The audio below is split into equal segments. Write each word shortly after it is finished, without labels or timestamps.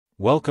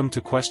Welcome to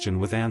Question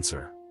with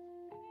Answer.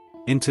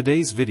 In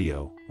today's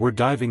video, we're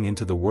diving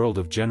into the world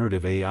of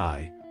generative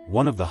AI,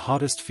 one of the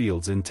hottest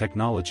fields in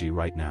technology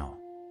right now.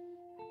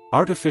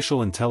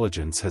 Artificial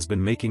intelligence has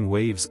been making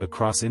waves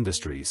across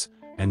industries,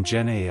 and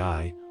Gen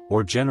AI,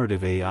 or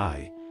generative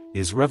AI,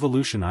 is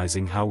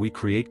revolutionizing how we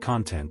create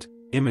content,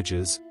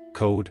 images,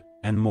 code,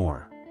 and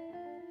more.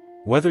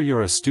 Whether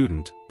you're a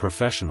student,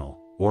 professional,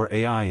 or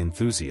AI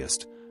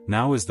enthusiast,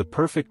 now is the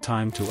perfect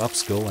time to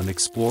upskill and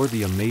explore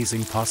the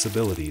amazing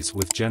possibilities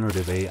with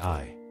generative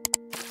AI.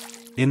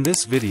 In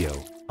this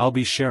video, I'll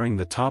be sharing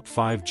the top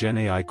 5 Gen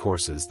AI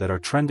courses that are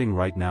trending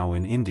right now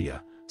in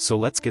India, so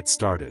let's get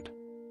started.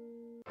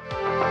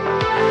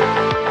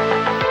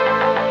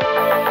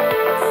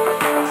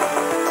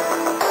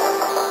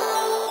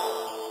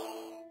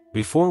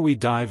 Before we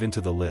dive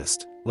into the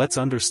list, let's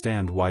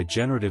understand why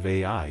generative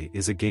AI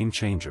is a game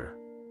changer.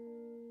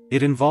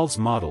 It involves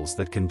models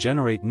that can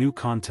generate new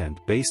content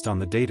based on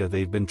the data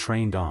they've been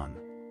trained on.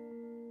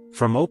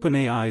 From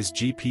OpenAI's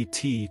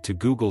GPT to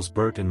Google's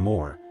BERT and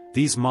more,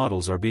 these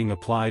models are being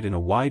applied in a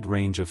wide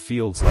range of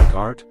fields like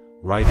art,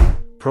 writing,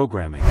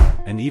 programming,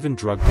 and even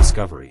drug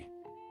discovery.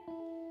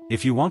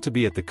 If you want to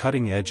be at the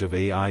cutting edge of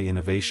AI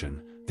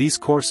innovation, these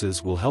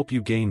courses will help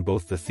you gain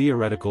both the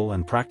theoretical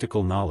and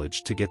practical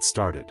knowledge to get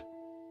started.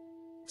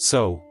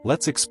 So,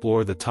 let's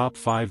explore the top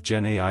 5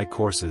 Gen AI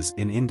courses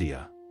in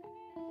India.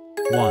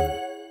 1.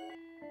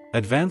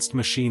 Advanced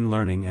Machine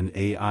Learning and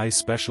AI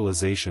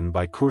Specialization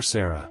by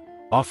Coursera,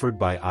 offered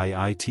by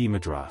IIT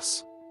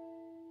Madras.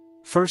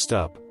 First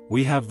up,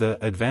 we have the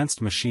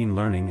Advanced Machine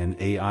Learning and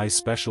AI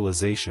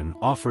Specialization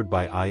offered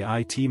by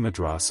IIT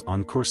Madras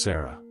on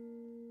Coursera.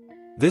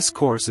 This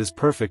course is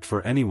perfect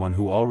for anyone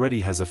who already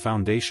has a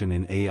foundation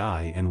in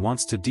AI and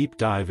wants to deep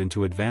dive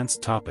into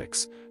advanced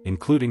topics,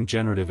 including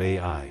generative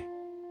AI.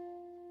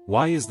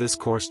 Why is this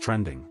course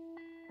trending?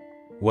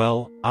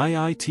 Well,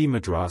 IIT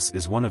Madras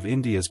is one of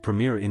India's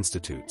premier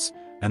institutes,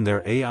 and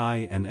their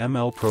AI and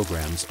ML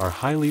programs are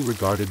highly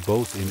regarded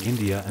both in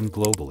India and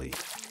globally.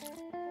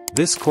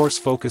 This course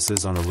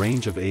focuses on a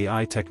range of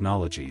AI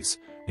technologies,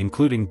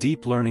 including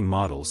deep learning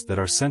models that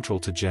are central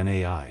to Gen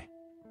AI.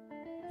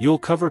 You'll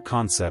cover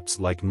concepts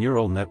like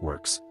neural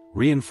networks,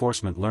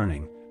 reinforcement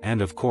learning,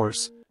 and of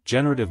course,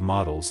 generative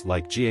models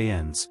like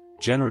GANs,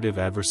 generative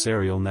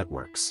adversarial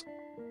networks.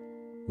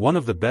 One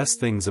of the best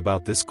things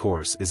about this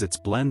course is its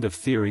blend of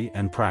theory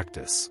and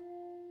practice.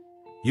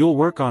 You'll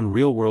work on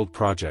real-world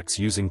projects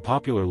using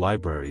popular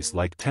libraries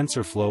like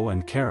TensorFlow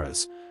and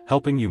Keras,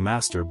 helping you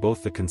master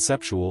both the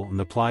conceptual and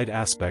applied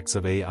aspects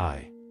of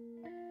AI.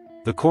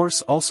 The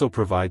course also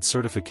provides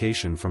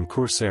certification from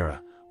Coursera,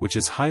 which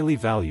is highly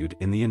valued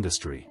in the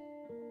industry.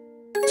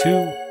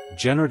 2.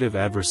 Generative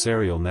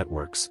Adversarial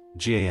Networks,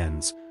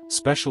 GANs,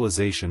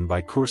 Specialization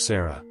by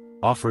Coursera,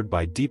 offered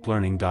by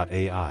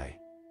DeepLearning.AI.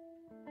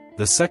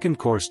 The second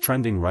course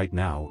trending right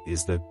now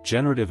is the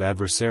Generative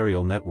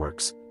Adversarial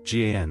Networks,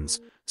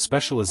 GANs,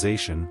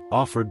 Specialization,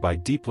 offered by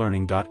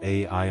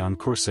DeepLearning.AI on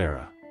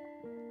Coursera.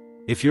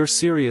 If you're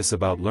serious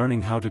about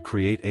learning how to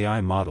create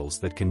AI models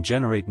that can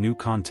generate new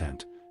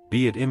content,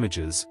 be it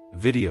images,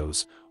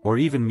 videos, or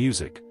even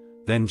music,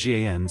 then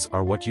GANs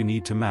are what you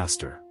need to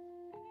master.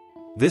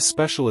 This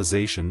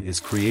specialization is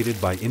created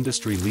by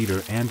industry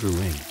leader Andrew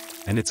Ng,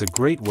 and it's a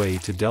great way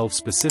to delve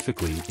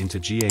specifically into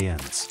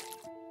GANs.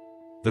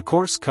 The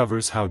course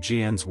covers how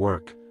GANs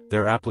work,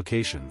 their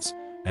applications,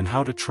 and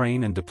how to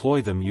train and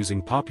deploy them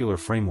using popular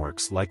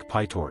frameworks like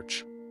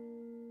PyTorch.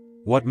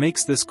 What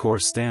makes this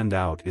course stand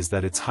out is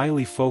that it's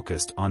highly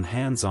focused on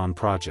hands-on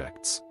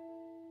projects.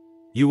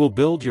 You will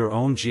build your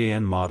own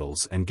GAN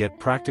models and get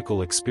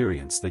practical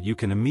experience that you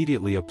can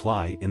immediately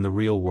apply in the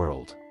real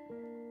world.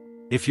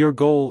 If your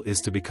goal is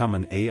to become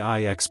an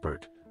AI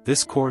expert,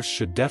 this course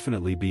should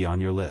definitely be on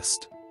your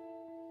list.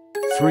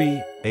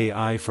 3.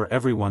 AI for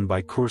Everyone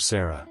by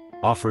Coursera,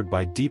 offered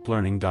by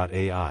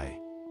DeepLearning.AI.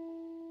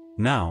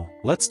 Now,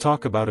 let's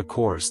talk about a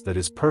course that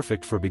is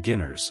perfect for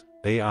beginners,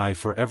 AI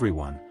for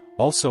Everyone,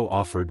 also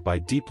offered by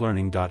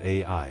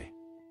DeepLearning.AI.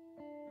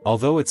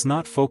 Although it's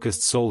not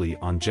focused solely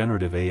on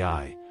generative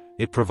AI,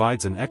 it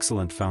provides an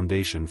excellent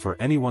foundation for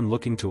anyone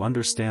looking to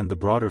understand the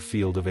broader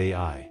field of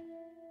AI.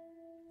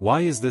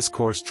 Why is this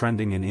course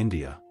trending in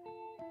India?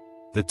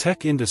 The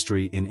tech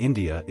industry in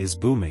India is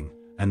booming,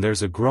 and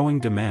there's a growing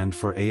demand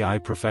for AI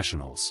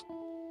professionals.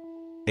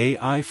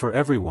 AI for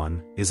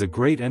Everyone is a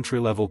great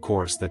entry-level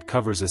course that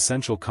covers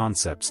essential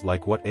concepts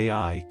like what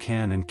AI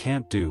can and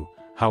can't do,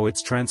 how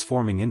it's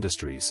transforming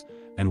industries,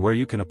 and where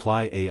you can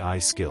apply AI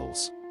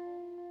skills.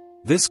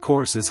 This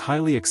course is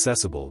highly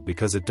accessible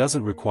because it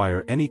doesn't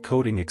require any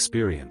coding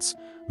experience,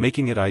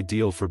 making it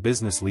ideal for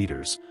business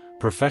leaders,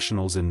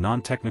 professionals in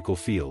non-technical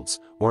fields,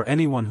 or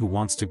anyone who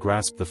wants to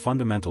grasp the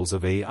fundamentals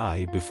of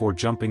AI before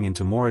jumping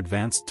into more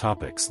advanced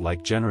topics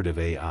like generative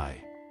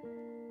AI.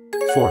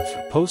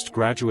 4th,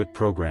 Postgraduate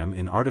Program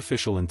in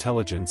Artificial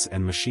Intelligence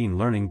and Machine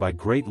Learning by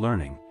Great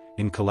Learning,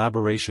 in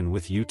collaboration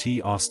with UT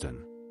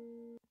Austin.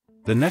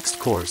 The next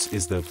course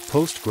is the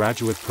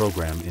Postgraduate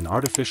Program in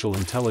Artificial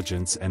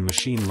Intelligence and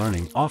Machine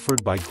Learning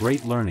offered by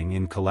Great Learning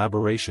in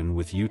collaboration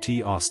with UT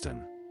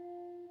Austin.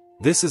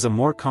 This is a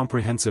more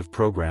comprehensive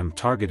program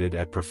targeted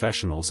at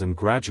professionals and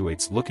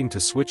graduates looking to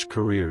switch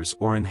careers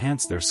or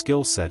enhance their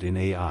skill set in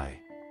AI.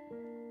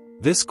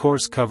 This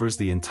course covers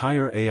the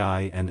entire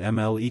AI and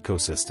ML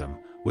ecosystem,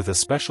 with a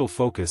special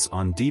focus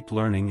on deep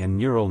learning and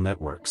neural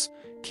networks,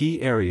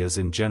 key areas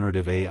in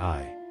generative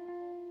AI.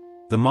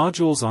 The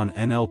modules on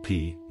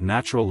NLP,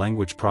 natural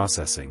language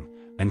processing,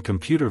 and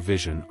computer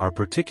vision are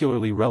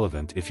particularly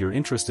relevant if you're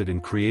interested in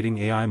creating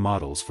AI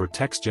models for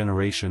text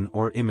generation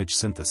or image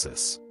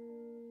synthesis.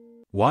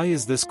 Why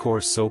is this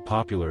course so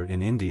popular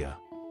in India?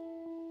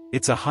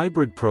 It's a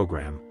hybrid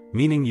program,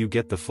 meaning you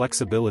get the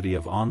flexibility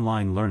of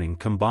online learning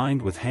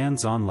combined with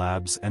hands-on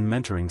labs and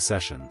mentoring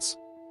sessions.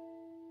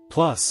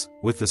 Plus,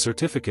 with the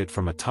certificate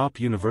from a top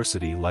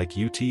university like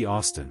UT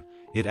Austin,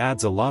 it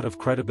adds a lot of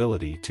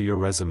credibility to your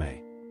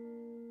resume.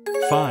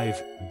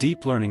 5.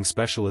 Deep Learning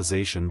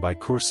Specialization by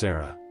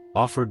Coursera,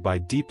 offered by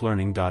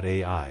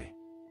DeepLearning.AI.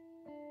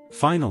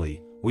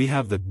 Finally, we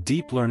have the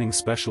Deep Learning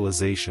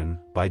Specialization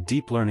by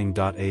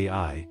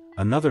DeepLearning.AI,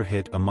 another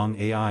hit among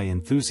AI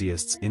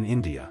enthusiasts in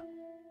India.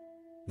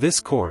 This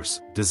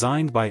course,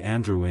 designed by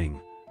Andrew Ng,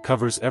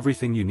 covers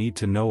everything you need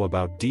to know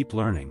about deep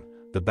learning,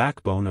 the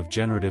backbone of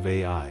generative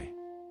AI.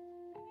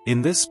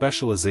 In this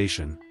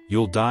specialization,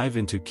 you'll dive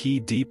into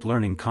key deep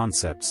learning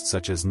concepts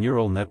such as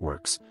neural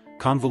networks,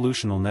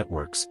 convolutional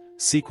networks,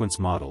 sequence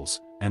models,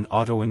 and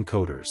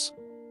autoencoders.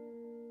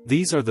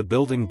 These are the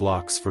building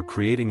blocks for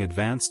creating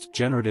advanced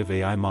generative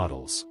AI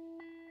models.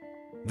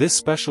 This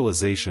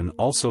specialization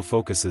also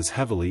focuses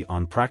heavily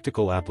on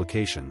practical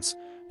applications,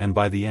 and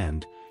by the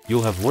end,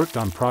 you'll have worked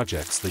on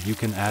projects that you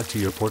can add to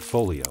your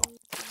portfolio.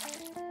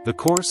 The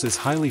course is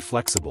highly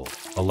flexible,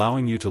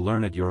 allowing you to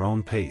learn at your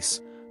own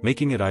pace,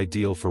 making it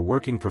ideal for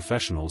working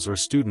professionals or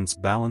students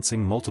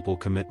balancing multiple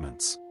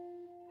commitments.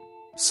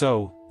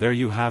 So, there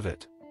you have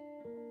it.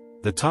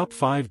 The top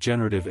 5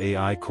 generative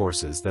AI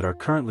courses that are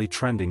currently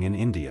trending in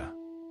India.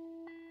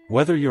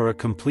 Whether you're a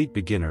complete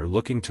beginner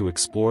looking to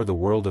explore the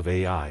world of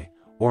AI,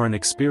 or an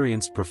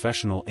experienced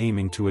professional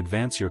aiming to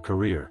advance your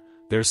career,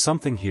 there's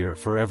something here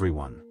for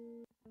everyone.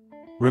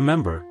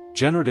 Remember,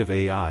 generative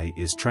AI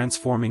is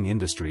transforming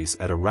industries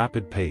at a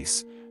rapid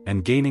pace,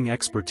 and gaining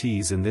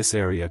expertise in this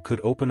area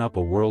could open up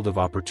a world of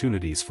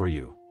opportunities for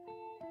you.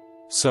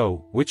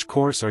 So, which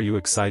course are you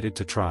excited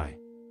to try?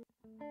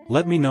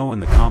 Let me know in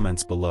the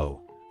comments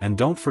below, and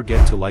don't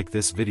forget to like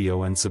this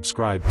video and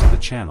subscribe to the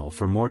channel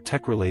for more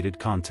tech-related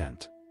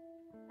content.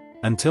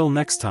 Until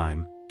next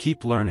time,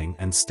 keep learning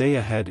and stay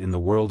ahead in the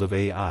world of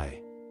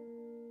AI.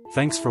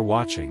 Thanks for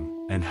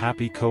watching, and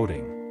happy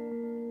coding!